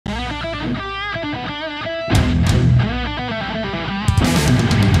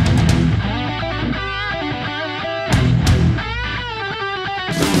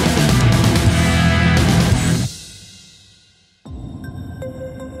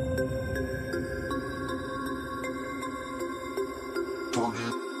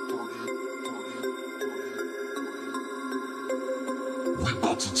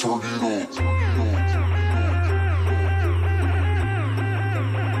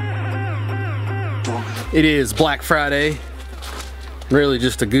It is Black Friday, really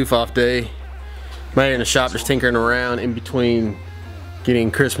just a goof off day. I'm here in the shop just tinkering around in between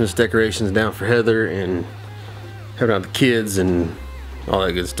getting Christmas decorations down for Heather and helping out the kids and all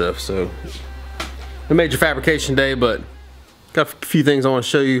that good stuff. So a major fabrication day, but got a few things I want to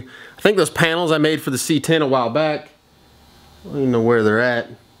show you. I think those panels I made for the C10 a while back, I don't even know where they're at.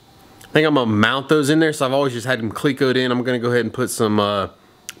 I think I'm gonna mount those in there, so I've always just had them clecoed in. I'm gonna go ahead and put some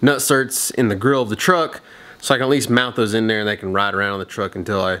nut certs in the grill of the truck so I can at least mount those in there and they can ride around on the truck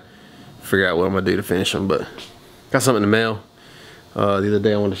until I figure out what I'm gonna do to finish them. But got something in the mail the other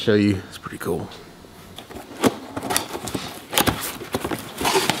day I wanted to show you. It's pretty cool.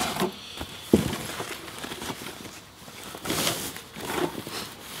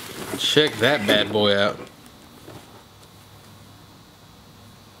 Check that bad boy out.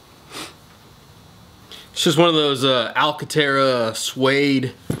 It's just one of those Alcantara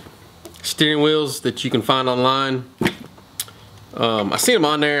Suede steering wheels that you can find online. I seen them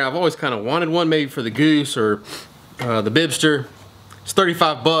on there. I've always kind of wanted one, maybe for the Goose or the Bibster. It's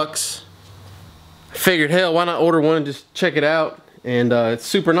 35 bucks. I figured, hell, why not order one and just check it out? And it's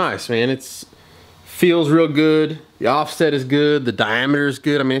super nice, man. It's feels real good. The offset is good. The diameter is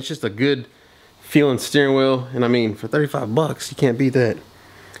good. I mean, it's just a good feeling steering wheel. And I mean, for 35 bucks, you can't beat that.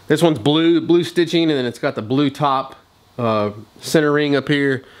 This one's blue stitching, and then it's got the blue top center ring up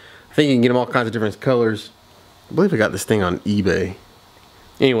here. I think you can get them all kinds of different colors. I believe I got this thing on eBay.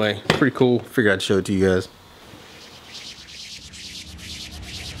 Anyway, pretty cool. Figured I'd show it to you guys.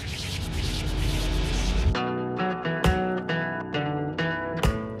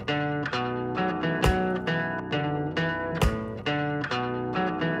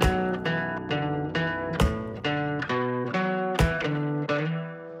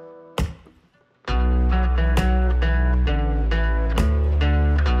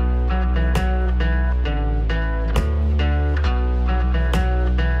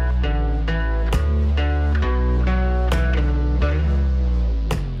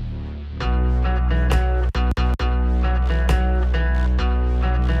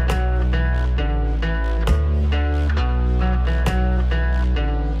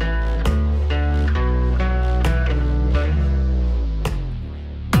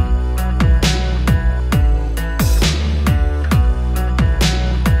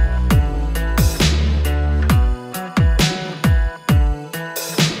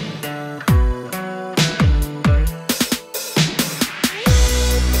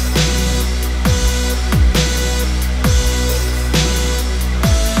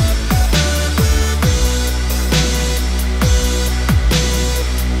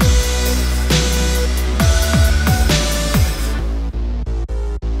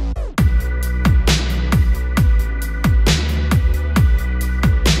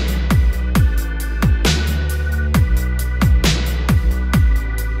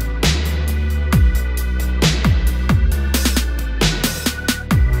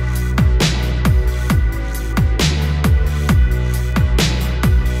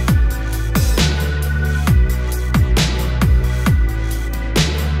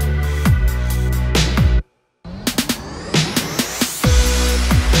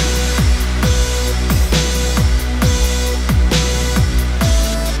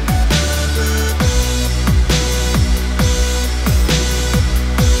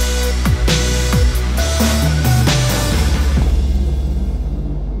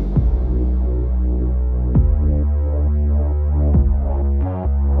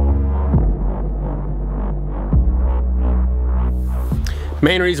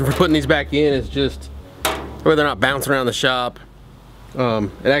 Main reason for putting these back in is just where they're not bouncing around the shop.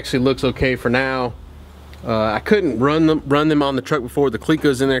 It actually looks okay for now. I couldn't run them on the truck before the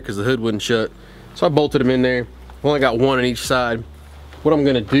Cleco's in there because the hood wouldn't shut, so I bolted them in there. I've only got one on each side. What I'm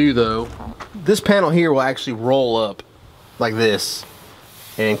gonna do though, this panel here will actually roll up like this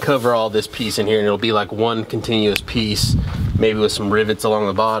and cover all this piece in here, and it'll be like one continuous piece, maybe with some rivets along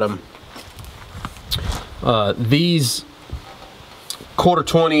the bottom. These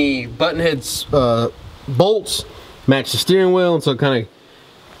 1/4-20 button heads bolts match the steering wheel, and so it kind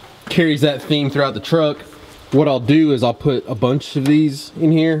of carries that theme throughout the truck. What I'll do is I'll put a bunch of these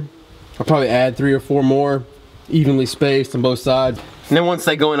in here. I'll probably add 3 or 4 more, evenly spaced on both sides. And then once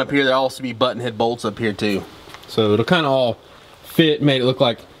they go in up here, there'll also be button head bolts up here too. So it'll kind of all fit, made it look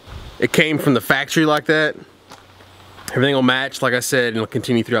like it came from the factory like that. Everything will match, like I said, and it'll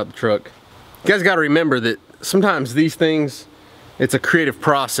continue throughout the truck. You guys got to remember that sometimes these things, it's a creative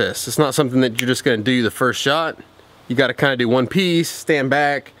process. It's not something that you're just gonna do the first shot. You gotta kind of do one piece, stand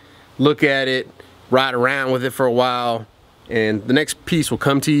back, look at it, ride around with it for a while, and the next piece will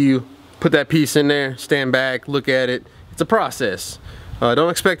come to you. Put that piece in there, stand back, look at it. It's a process. Don't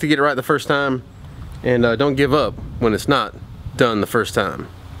expect to get it right the first time, and don't give up when it's not done the first time.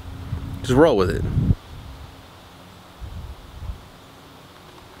 Just roll with it.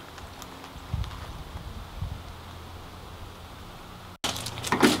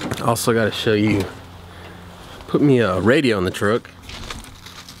 Also got to show you, put me a radio in the truck.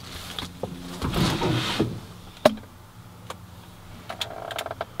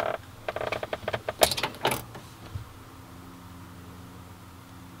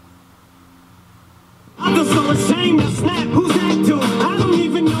 I'm so ashamed to snap. Who's that dude? I don't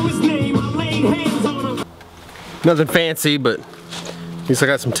even know his name. I laid hands on him. Nothing fancy, but at least I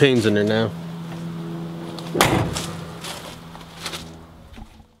got some tunes in there now.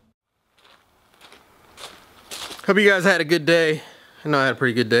 Hope you guys had a good day. I know I had a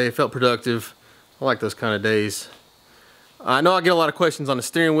pretty good day. It felt productive. I like those kind of days. I know I get a lot of questions on the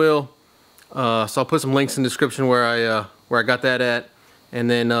steering wheel, so I'll put some links in the description where I got that at. And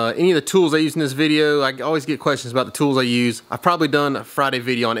then any of the tools I use in this video, I always get questions about the tools I use. I've probably done a Friday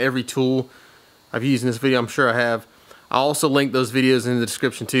video on every tool I've used in this video. I'm sure I have. I'll also link those videos in the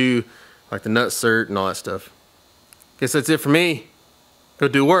description too, like the nut cert and all that stuff. Guess that's it for me. Go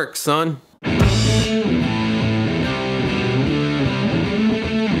do work, son.